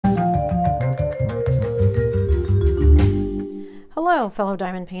Hello, fellow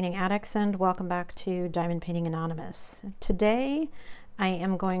diamond painting addicts, and welcome back to Diamond Painting Anonymous. Today, I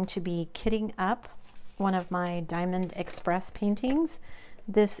am going to be kitting up one of my DiamondXpres paintings.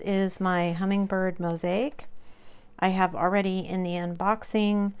 This is my Hummingbird mosaic. I have already in the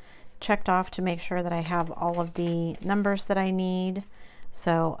unboxing checked off to make sure that I have all of the numbers that I need.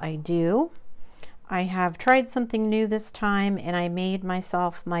 So I do. I have tried something new this time, and I made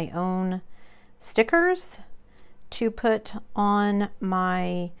myself my own stickers to put on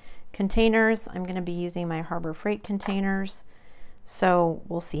my containers. I'm going to be using my Harbor Freight containers, so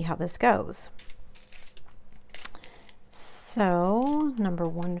we'll see how this goes. So number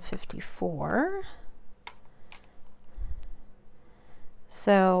 154.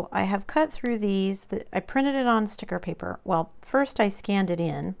 So I have cut through these. I printed it on sticker paper. Well, first I scanned it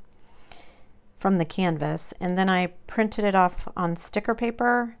in from the canvas, and then I printed it off on sticker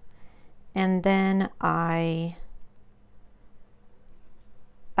paper, and then I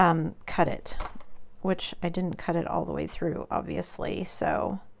cut it, which I didn't cut it all the way through, obviously,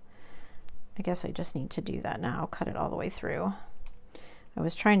 so I guess I just need to do that now, cut it all the way through. I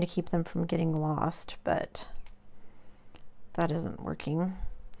was trying to keep them from getting lost, but that isn't working.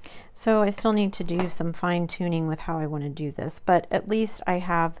 So I still need to do some fine-tuning with how I want to do this, but at least I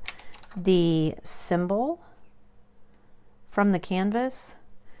have the symbol from the canvas,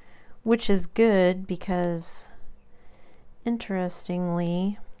 which is good because,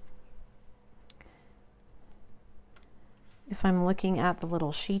 interestingly, if I'm looking at the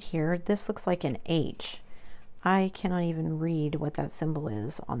little sheet here, this looks like an H. I cannot even read what that symbol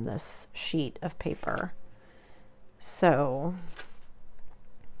is on this sheet of paper. So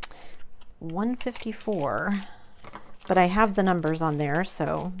 154, but I have the numbers on there,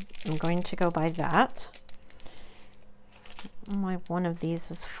 so I'm going to go by that. One of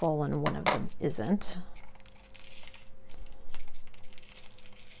these is full and one of them isn't.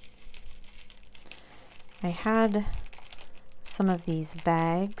 I had some of these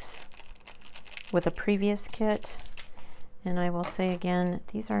bags with a previous kit, and I will say again,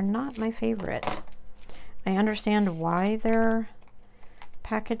 these are not my favorite. I understand why they're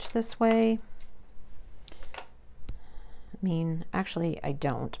packaged this way. I mean, actually I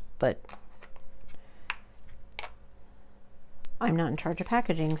don't, but I'm not in charge of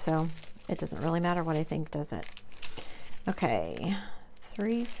packaging, so it doesn't really matter what I think, does it? Okay,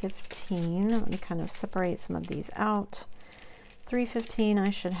 315. Let me kind of separate some of these out. 315 I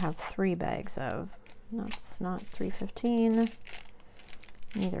should have 3 bags of. That's not 315.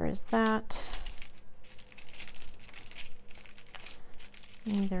 Neither is that.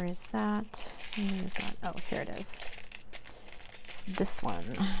 Neither is that. Neither is that. Oh, here it is. It's this one.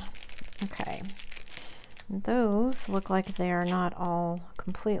 Okay. Those look like they are not all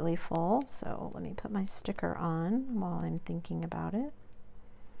completely full, so let me put my sticker on while I'm thinking about it.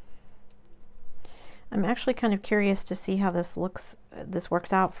 I'm actually kind of curious to see how this works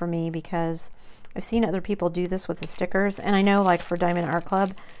out for me, because I've seen other people do this with the stickers, and I know, like for Diamond Art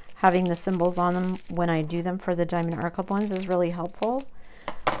Club, having the symbols on them when I do them for the Diamond Art Club ones is really helpful,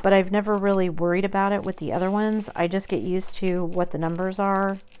 but I've never really worried about it with the other ones. I just get used to what the numbers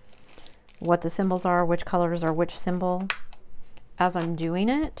are, what the symbols are, which colors are which symbol as I'm doing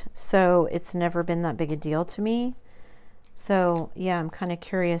it, so it's never been that big a deal to me. So yeah, I'm kind of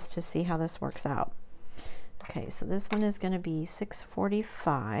curious to see how this works out. Okay, so this one is going to be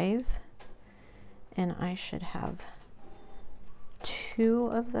 645, and I should have 2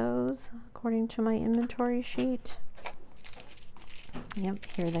 of those according to my inventory sheet. Yep,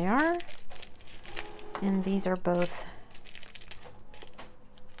 here they are, and these are both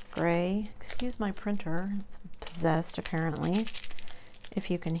gray. Excuse my printer, it's possessed apparently, if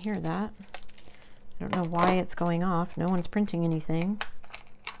you can hear that. I don't know why it's going off. No one's printing anything.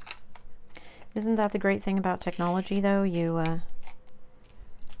 Isn't that the great thing about technology, though? It's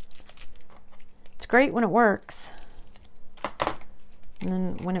great when it works, and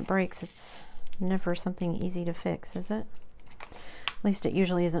then when it breaks, it's never something easy to fix, is it? At least it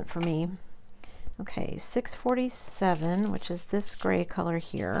usually isn't for me. Okay, 647, which is this gray color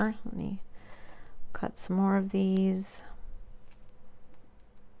here. Let me cut some more of these.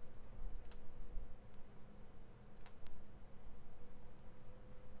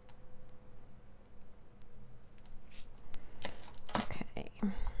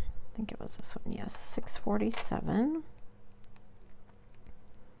 I think it was this one, yes, 647.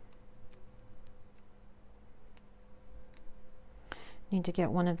 Need to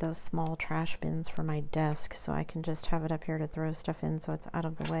get one of those small trash bins for my desk so I can just have it up here to throw stuff in so it's out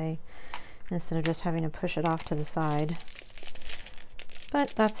of the way instead of just having to push it off to the side.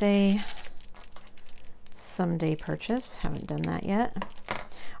 But that's a someday purchase. Haven't done that yet.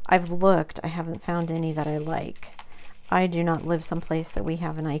 I've looked, I haven't found any that I like. I do not live someplace that we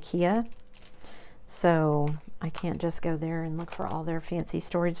have an IKEA, so I can't just go there and look for all their fancy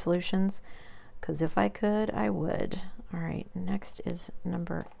storage solutions, because if I could, I would. All right, next is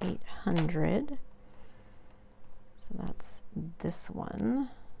number 800. So that's this one.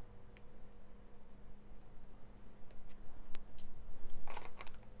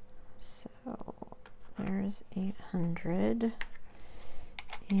 So there's 800.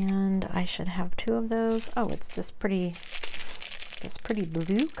 And I should have 2 of those. Oh, it's this pretty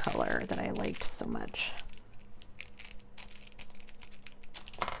blue color that I liked so much.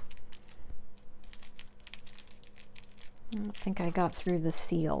 I don't think I got through the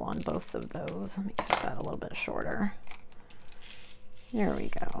seal on both of those. Let me cut that a little bit shorter. There we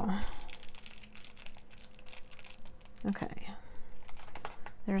go. Okay.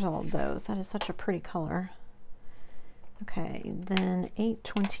 There's all of those. That is such a pretty color. Okay, then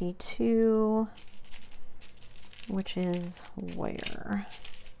 822, which is where?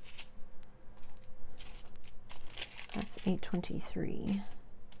 That's 823.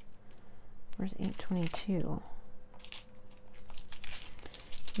 Where's 822?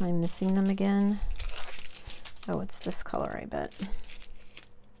 Am I missing them again? Oh, it's this color, I bet.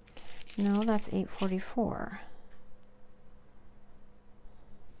 No, that's 844.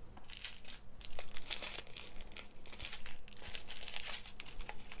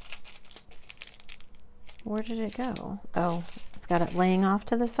 Where did it go? Oh, I've got it laying off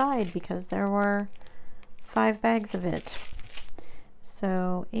to the side because there were 5 bags of it.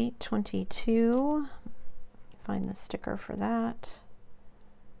 So 822, find the sticker for that.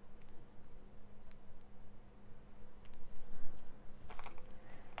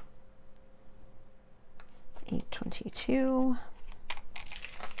 $8.22.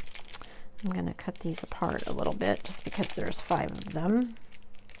 I'm going to cut these apart a little bit just because there's 5 of them.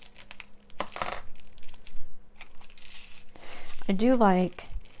 I do like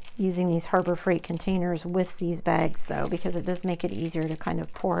using these Harbor Freight containers with these bags though, because it does make it easier to kind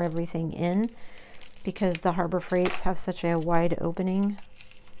of pour everything in, because the Harbor Freights have such a wide opening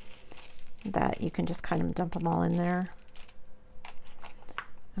that you can just kind of dump them all in there.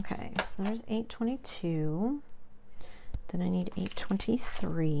 Okay, so there's 822. Then I need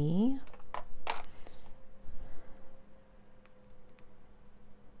 823.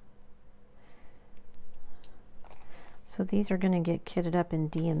 So these are going to get kitted up in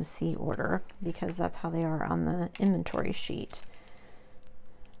DMC order because that's how they are on the inventory sheet.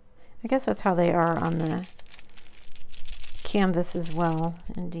 I guess that's how they are on the canvas as well,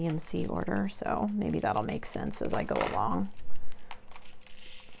 in DMC order. So maybe that'll make sense as I go along,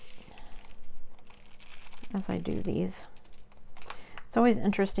 as I do these. It's always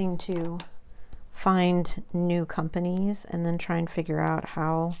interesting to find new companies and then try and figure out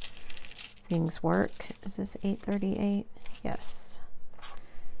how things work. Is this 838? Yes.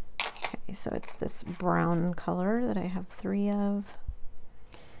 Okay, so it's this brown color that I have 3 of.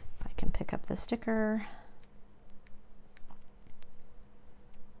 If I can pick up the sticker.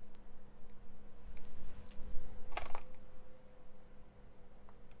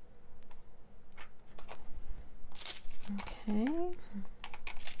 Okay.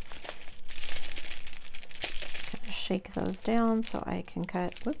 Shake those down so I can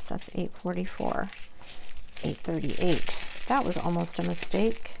cut. Whoops, that's 844. 838. That was almost a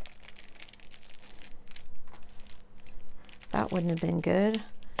mistake. That wouldn't have been good.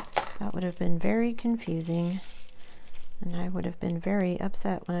 That would have been very confusing, and I would have been very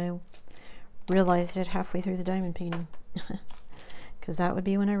upset when I realized it halfway through the diamond painting, because that would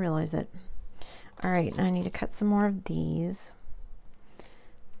be when I realized it. All right, I need to cut some more of these.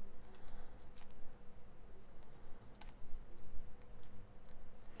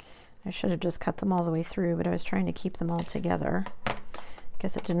 I should have just cut them all the way through, but I was trying to keep them all together.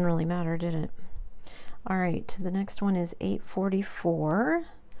 Guess it didn't really matter, did it? All right, the next one is 844.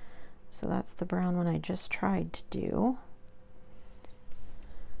 So that's the brown one I just tried to do.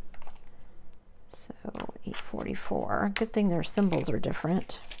 So 844. Good thing their symbols are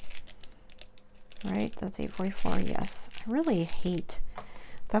different. Right, that's 844, yes. I really hate,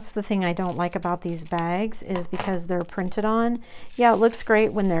 that's the thing I don't like about these bags, is because they're printed on. Yeah, it looks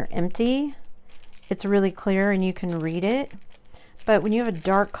great when they're empty. It's really clear and you can read it. But when you have a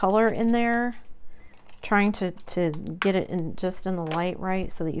dark color in there, trying to get it in just in the light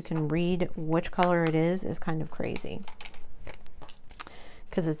right so that you can read which color it is kind of crazy,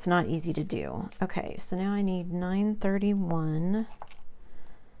 because it's not easy to do. Okay, so now I need 931,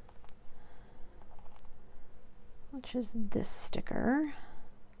 which is this sticker.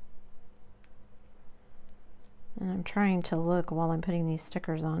 And I'm trying to look while I'm putting these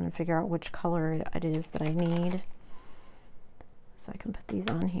stickers on and figure out which color it is that I need. So I can put these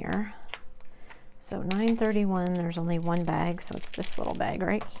on here. So 931, there's only one bag, so it's this little bag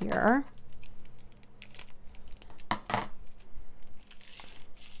right here.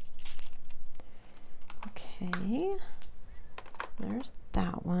 Okay, so there's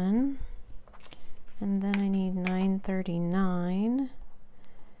that one. And then I need 939,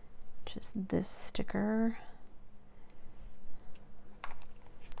 which is this sticker.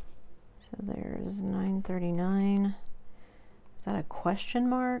 So there's 939. Is that a question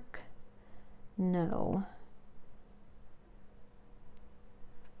mark? No.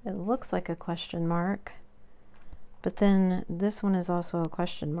 It looks like a question mark, but then this one is also a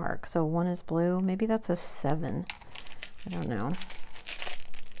question mark. So one is blue. Maybe that's a 7. I don't know.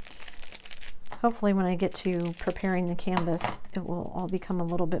 Hopefully when I get to preparing the canvas, it will all become a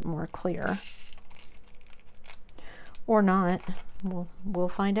little bit more clear. Or not. We'll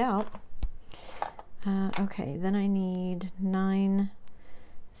find out. Okay, then I need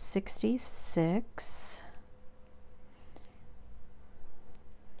 966,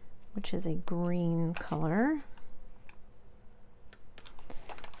 which is a green color.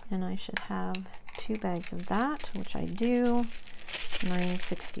 And I should have 2 bags of that, which I do.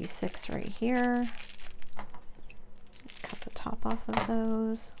 966 right here. Cut the top off of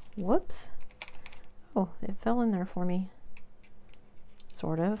those. Whoops. Oh, it fell in there for me.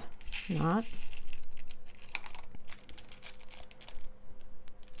 Sort of. Not.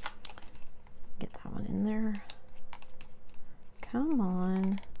 Get that one in there. Come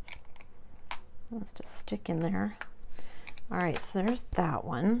on. Let's just stick in there. All right, so there's that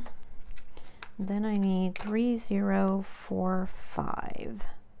one. Then I need 3045,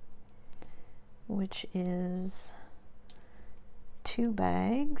 which is 2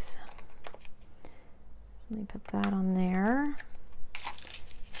 bags. Let me put that on there.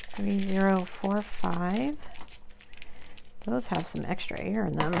 3045. Those have some extra air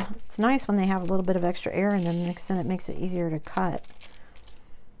in them. It's nice when they have a little bit of extra air in them because then it makes it easier to cut.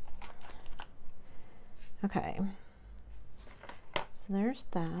 Okay. So there's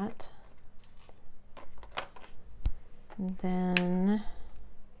that. And then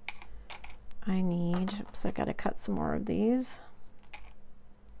I need, so I got to cut some more of these.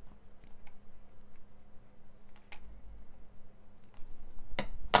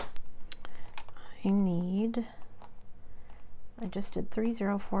 I just did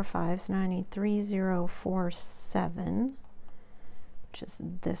 3045, so now I need 3047, which is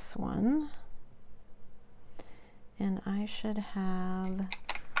this one. And I should have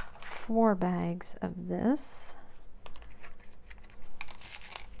 4 bags of this.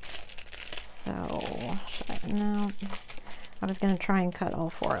 So, no, I was going to try and cut all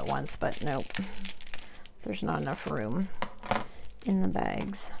 4 at once, but nope. There's not enough room in the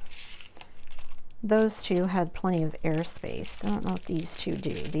bags. Those 2 had plenty of air space. I don't know what these 2 do.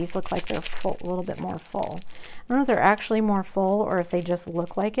 These look like they're full, a little bit more full. I don't know if they're actually more full or if they just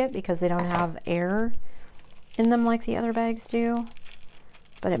look like it because they don't have air in them like the other bags do.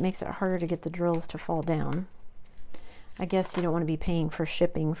 But it makes it harder to get the drills to fall down. I guess you don't want to be paying for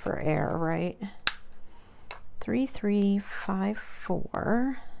shipping for air, right?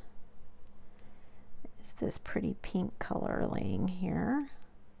 3354 is this pretty pink color laying here.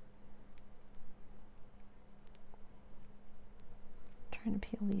 Trying to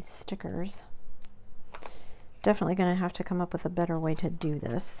peel these stickers. Definitely going to have to come up with a better way to do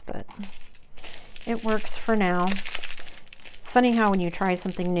this, but it works for now. It's funny how when you try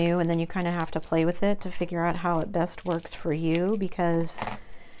something new and then you kind of have to play with it to figure out how it best works for you, because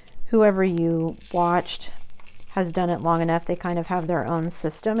whoever you watched has done it long enough, they kind of have their own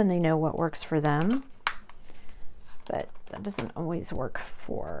system and they know what works for them. But that doesn't always work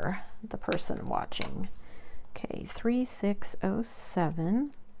for the person watching. Okay,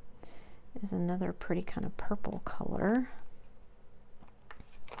 3607 is another pretty kind of purple color.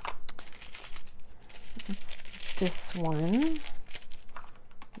 So that's this one.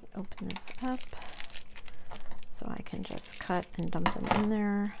 Let me open this up so I can just cut and dump them in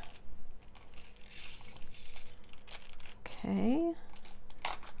there. Okay.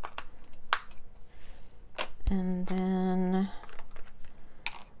 And then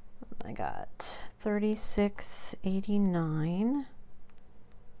I got 3689,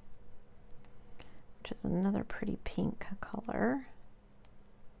 which is another pretty pink color.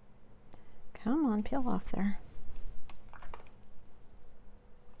 Come on, peel off there.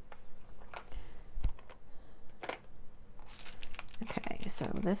 Okay, so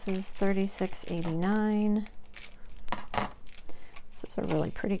this is 3689. This is a really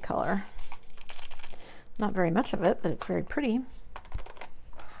pretty color. Not very much of it, but it's very pretty.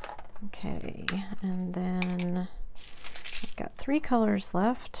 Okay, and then I've got 3 colors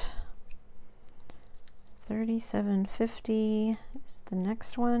left. 3750 is the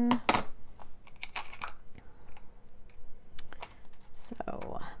next one. So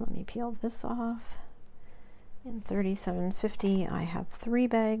let me peel this off. In 3750 I have 3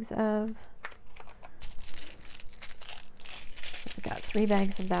 bags of. So I've got 3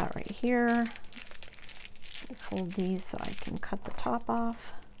 bags of that right here. I'll fold these so I can cut the top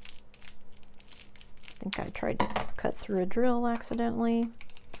off. I think I tried to cut through a drill accidentally.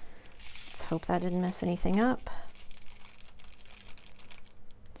 Let's hope that didn't mess anything up.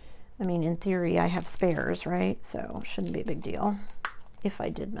 I mean, in theory, I have spares, right? So shouldn't be a big deal if I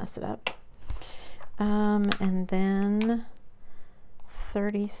did mess it up. And then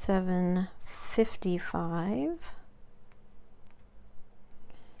 3755.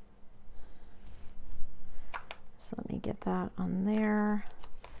 So let me get that on there.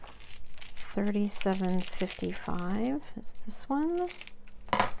 3755 is this one.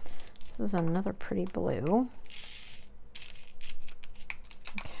 This is another pretty blue.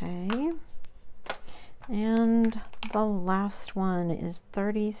 Okay. And the last one is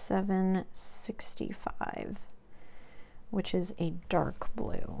 3765, which is a dark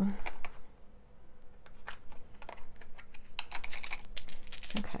blue.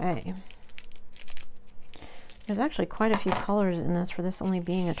 Okay. There's actually quite a few colors in this for this only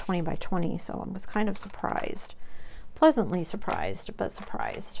being a 20 by 20, so I was kind of surprised. Pleasantly surprised, but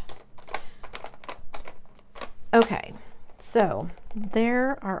surprised. Okay, so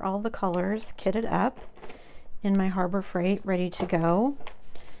there are all the colors kitted up in my Harbor Freight ready to go.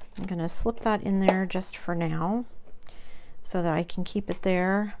 I'm going to slip that in there just for now so that I can keep it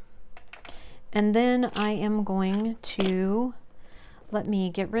there. And then I am going to let me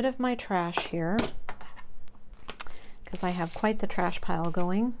get rid of my trash here, because I have quite the trash pile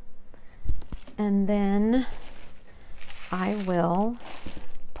going. And then I will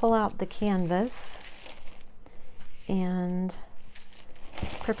pull out the canvas and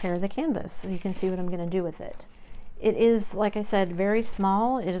prepare the canvas so you can see what I'm going to do with it. It is, like I said, very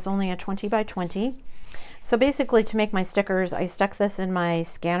small. It is only a 20 by 20. So basically, to make my stickers, I stuck this in my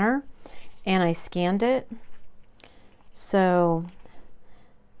scanner and I scanned it. So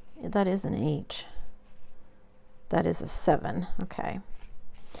that is an H. That is a 7. Okay.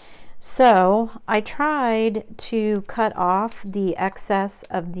 So I tried to cut off the excess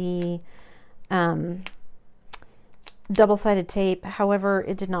of the double-sided tape. However,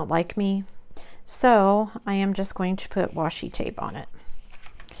 it did not like me. So I am just going to put washi tape on it.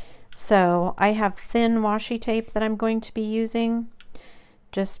 So I have thin washi tape that I'm going to be using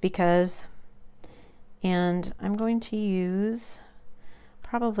just because. And I'm going to use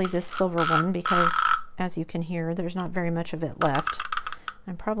probably this silver one because, as you can hear, there's not very much of it left.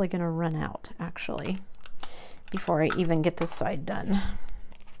 I'm probably going to run out, actually, before I even get this side done.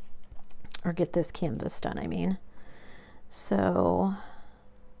 Or get this canvas done, I mean. So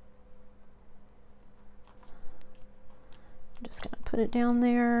I'm just going to put it down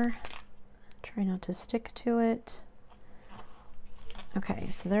there. Try not to stick to it. Okay,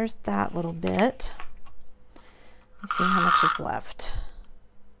 so there's that little bit. Let's see how much is left.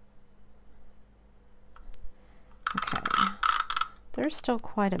 Okay, there's still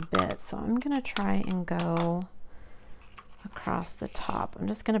quite a bit, so I'm going to try and go across the top. I'm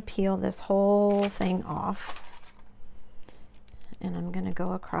just going to peel this whole thing off, and I'm going to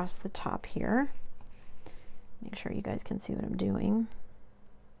go across the top here. Make sure you guys can see what I'm doing.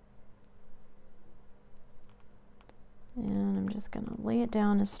 And I'm just going to lay it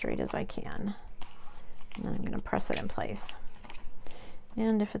down as straight as I can, and then I'm going to press it in place.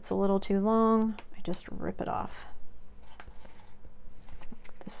 And if it's a little too long, I just rip it off.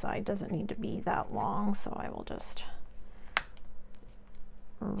 This side doesn't need to be that long, so I will just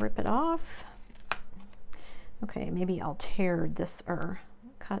rip it off. Okay, maybe I'll tear this or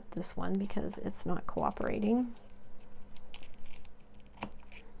cut this one because it's not cooperating.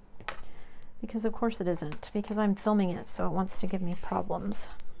 Because of course it isn't, because I'm filming it, so it wants to give me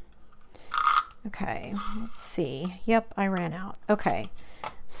problems. Okay, let's see. Yep, I ran out. Okay,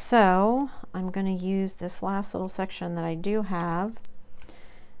 so I'm going to use this last little section that I do have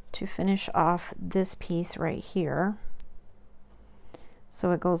to finish off this piece right here.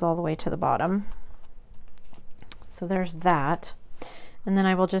 So it goes all the way to the bottom. So there's that. And then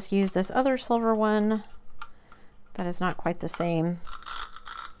I will just use this other silver one that is not quite the same,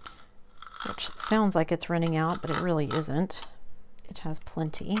 which sounds like it's running out, but it really isn't. It has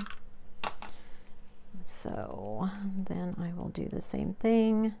plenty. So then I will do the same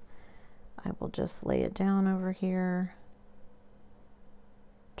thing. I will just lay it down over here,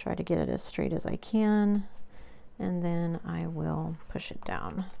 try to get it as straight as I can, and then I will push it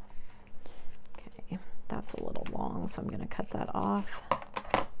down. Okay, that's a little long, so I'm going to cut that off.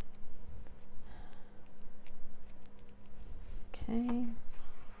 Okay,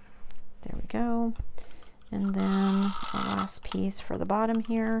 there we go. And then the last piece for the bottom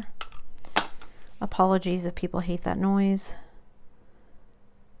here. Apologies if people hate that noise.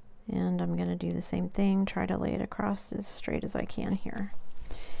 And I'm going to do the same thing, try to lay it across as straight as I can here.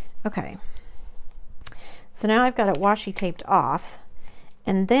 Okay, so now I've got it washi taped off,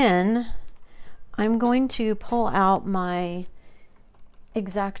 and then I'm going to pull out my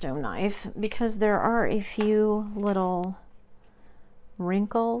X-Acto knife because there are a few little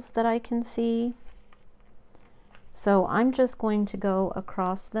wrinkles that I can see. So I'm just going to go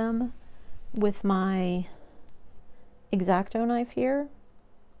across them with my X-Acto knife here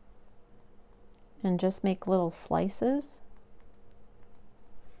and just make little slices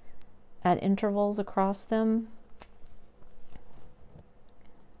at intervals across them.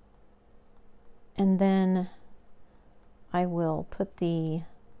 And then I will put the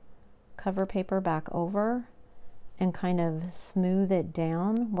cover paper back over and kind of smooth it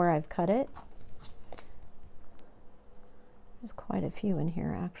down where I've cut it. There's quite a few in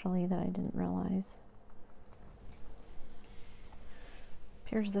here actually that I didn't realize.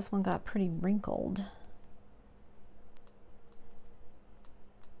 Appears this one got pretty wrinkled.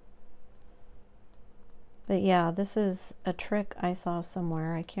 But yeah, this is a trick I saw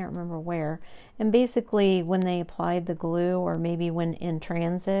somewhere, I can't remember where. And basically when they applied the glue, or maybe when in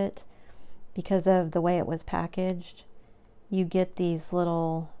transit, because of the way it was packaged, you get these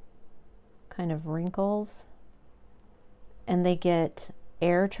little kind of wrinkles and they get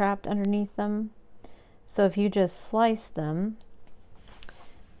air trapped underneath them. So if you just slice them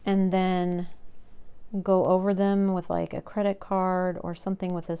and then go over them with like a credit card or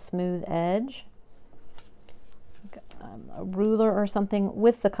something with a smooth edge, a ruler or something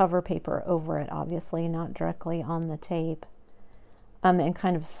with the cover paper over it, obviously not directly on the tape, and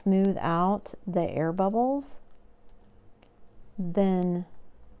kind of smooth out the air bubbles, then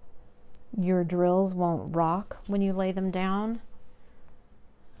your drills won't rock when you lay them down.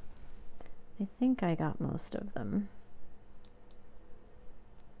 I think I got most of them.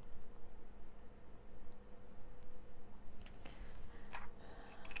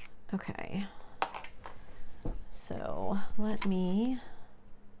 Okay. So let me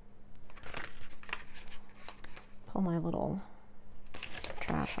pull my little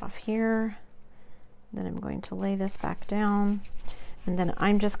trash off here. Then I'm going to lay this back down, and then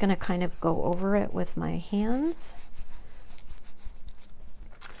I'm just going to kind of go over it with my hands.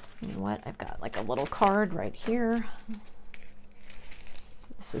 You know what? I've got like a little card right here.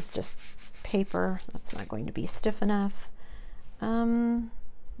 This is just paper. That's not going to be stiff enough.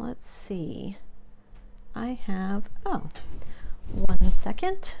 Let's see. I have, oh, 1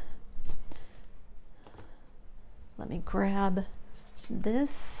 second. Let me grab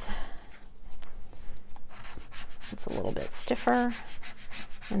this. It's a little bit stiffer.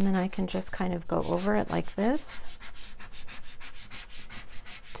 And then I can just kind of go over it like this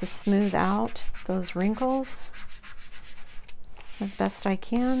to smooth out those wrinkles as best I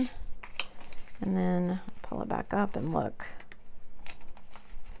can. And then pull it back up and look.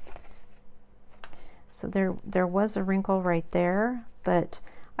 So there was a wrinkle right there, but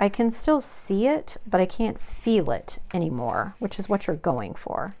I can still see it, but I can't feel it anymore, which is what you're going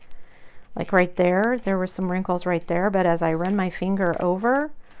for. Like right there, there were some wrinkles right there, but as I run my finger over,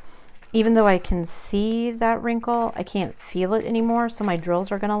 even though I can see that wrinkle, I can't feel it anymore, so my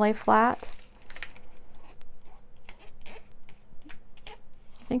drills are gonna lay flat.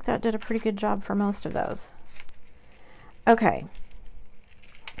 I think that did a pretty good job for most of those. Okay.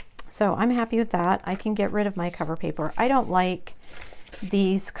 So I'm happy with that. I can get rid of my cover paper. I don't like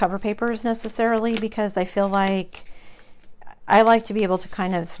these cover papers necessarily because I feel like I like to be able to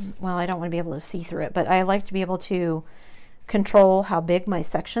kind of, well, I don't want to be able to see through it, but I like to be able to control how big my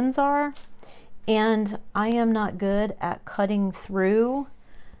sections are. And I am not good at cutting through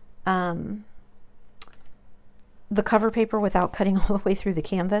the cover paper without cutting all the way through the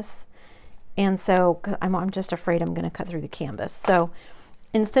canvas. And so I'm just afraid I'm going to cut through the canvas. So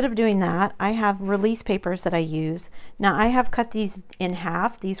instead of doing that, I have release papers that I use. Now I have cut these in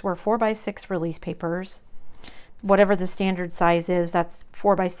half. These were 4x6 release papers. Whatever the standard size is, that's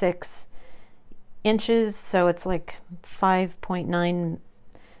 4x6 inches. So it's like 5.9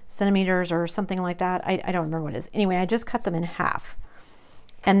 centimeters or something like that. I don't remember what it is. Anyway, I just cut them in half.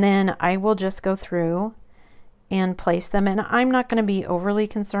 And then I will just go through and place them. And I'm not going to be overly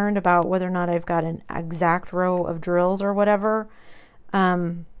concerned about whether or not I've got an exact row of drills or whatever,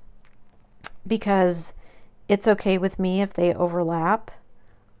 because it's okay with me if they overlap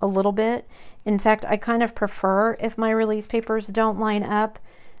a little bit. In fact, I kind of prefer if my release papers don't line up,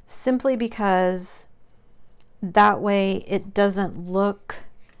 simply because that way it doesn't look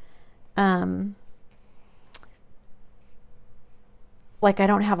like I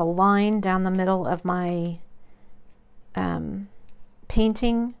don't have a line down the middle of my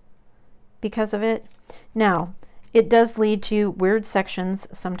painting because of it. Now, it does lead to weird sections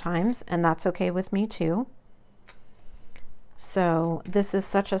sometimes, and that's okay with me too. So this is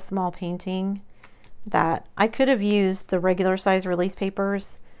such a small painting that I could have used the regular size release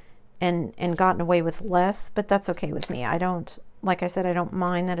papers and gotten away with less, but that's okay with me. I don't, like I said, I don't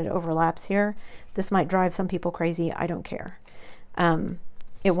mind that it overlaps here. This might drive some people crazy. I don't care.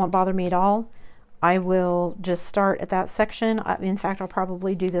 It won't bother me at all. I will just start at that section. In fact, I'll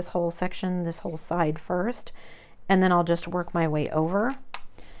probably do this whole section, this whole side first, and then I'll just work my way over.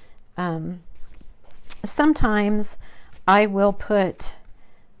 Sometimes I will put,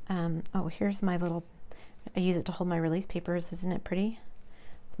 oh, here's my little, I use it to hold my release papers. Isn't it pretty?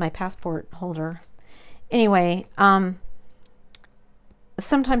 It's my passport holder. Anyway,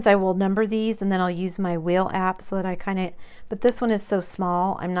 sometimes I will number these and then I'll use my wheel app so that I kind of, but this one is so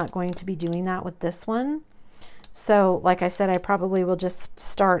small, I'm not going to be doing that with this one. So like I said, I probably will just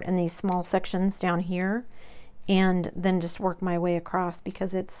start in these small sections down here and then just work my way across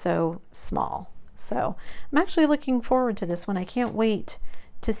because it's so small. So I'm actually looking forward to this one. I can't wait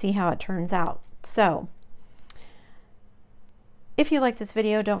to see how it turns out. So if you like this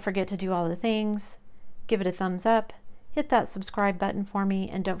video, don't forget to do all the things. Give it a thumbs up. Hit that subscribe button for me,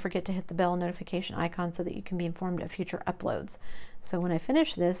 and don't forget to hit the bell notification icon so that you can be informed of future uploads. So when I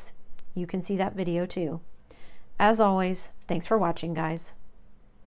finish this, you can see that video too. As always, thanks for watching, guys.